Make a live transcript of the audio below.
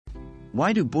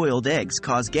Why do boiled eggs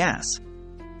cause gas?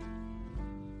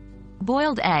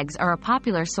 Boiled eggs are a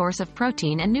popular source of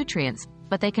protein and nutrients,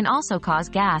 but they can also cause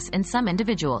gas in some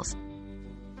individuals.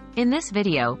 In this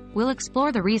video, we'll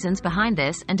explore the reasons behind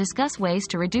this and discuss ways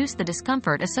to reduce the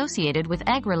discomfort associated with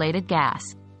egg-related gas.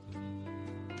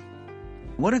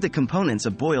 What are the components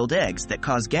of boiled eggs that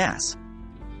cause gas?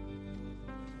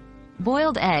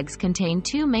 Boiled eggs contain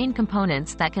two main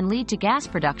components that can lead to gas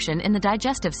production in the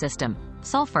digestive system: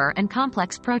 sulfur and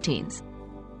complex proteins.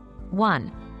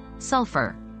 1.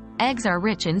 Sulfur. Eggs are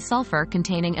rich in sulfur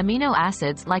containing amino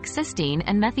acids like cysteine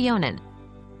and methionine.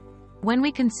 When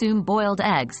we consume boiled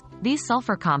eggs, these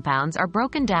sulfur compounds are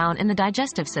broken down in the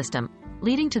digestive system,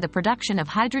 leading to the production of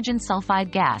hydrogen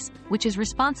sulfide gas, which is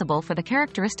responsible for the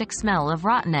characteristic smell of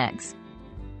rotten eggs.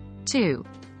 2.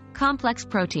 Complex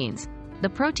proteins. The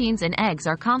proteins in eggs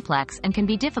are complex and can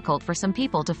be difficult for some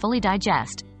people to fully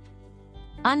digest.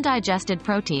 Undigested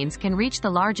proteins can reach the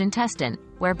large intestine,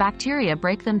 where bacteria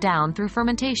break them down through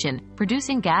fermentation,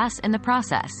 producing gas in the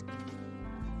process.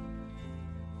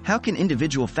 How can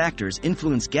individual factors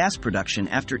influence gas production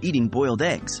after eating boiled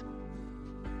eggs?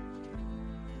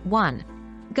 1.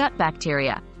 Gut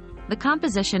bacteria. The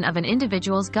composition of an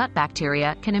individual's gut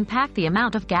bacteria can impact the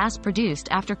amount of gas produced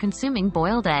after consuming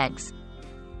boiled eggs.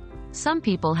 Some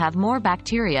people have more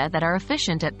bacteria that are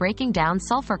efficient at breaking down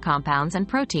sulfur compounds and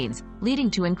proteins, leading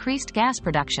to increased gas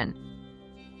production.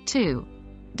 2.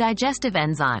 Digestive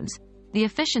enzymes. The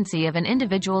efficiency of an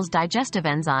individual's digestive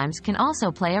enzymes can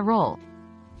also play a role.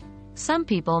 Some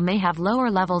people may have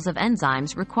lower levels of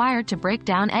enzymes required to break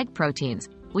down egg proteins,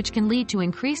 which can lead to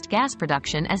increased gas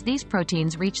production as these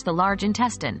proteins reach the large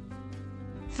intestine.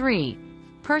 3.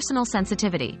 Personal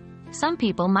sensitivity. Some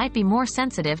people might be more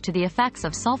sensitive to the effects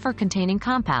of sulfur-containing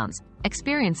compounds,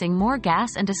 experiencing more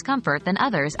gas and discomfort than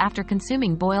others after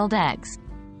consuming boiled eggs.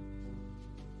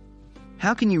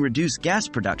 How can you reduce gas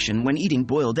production when eating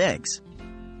boiled eggs?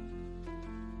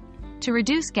 To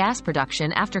reduce gas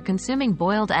production after consuming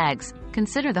boiled eggs,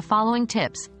 consider the following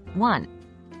tips. 1.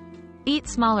 Eat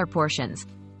smaller portions.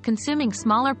 Consuming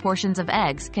smaller portions of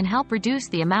eggs can help reduce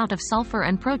the amount of sulfur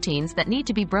and proteins that need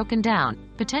to be broken down,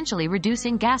 potentially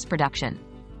reducing gas production.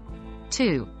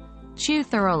 2. Chew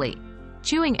thoroughly.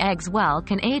 Chewing eggs well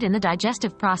can aid in the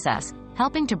digestive process,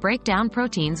 helping to break down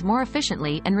proteins more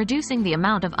efficiently and reducing the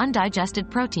amount of undigested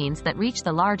proteins that reach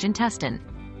the large intestine.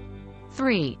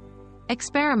 3.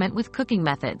 Experiment with cooking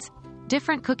methods.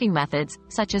 Different cooking methods,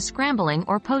 such as scrambling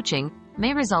or poaching,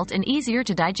 may result in easier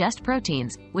to digest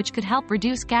proteins, which could help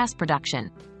reduce gas production.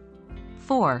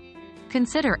 4.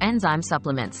 Consider enzyme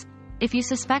supplements. If you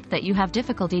suspect that you have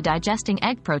difficulty digesting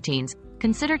egg proteins,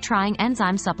 consider trying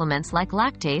enzyme supplements like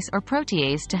lactase or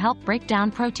protease to help break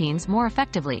down proteins more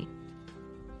effectively.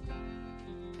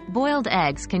 Boiled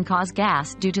eggs can cause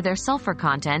gas due to their sulfur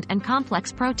content and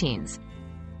complex proteins.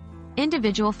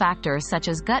 Individual factors such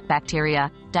as gut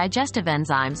bacteria, digestive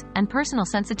enzymes, and personal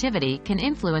sensitivity can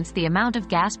influence the amount of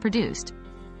gas produced.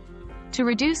 To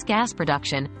reduce gas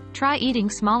production, try eating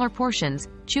smaller portions,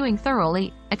 chewing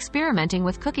thoroughly, experimenting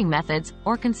with cooking methods,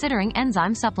 or considering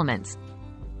enzyme supplements.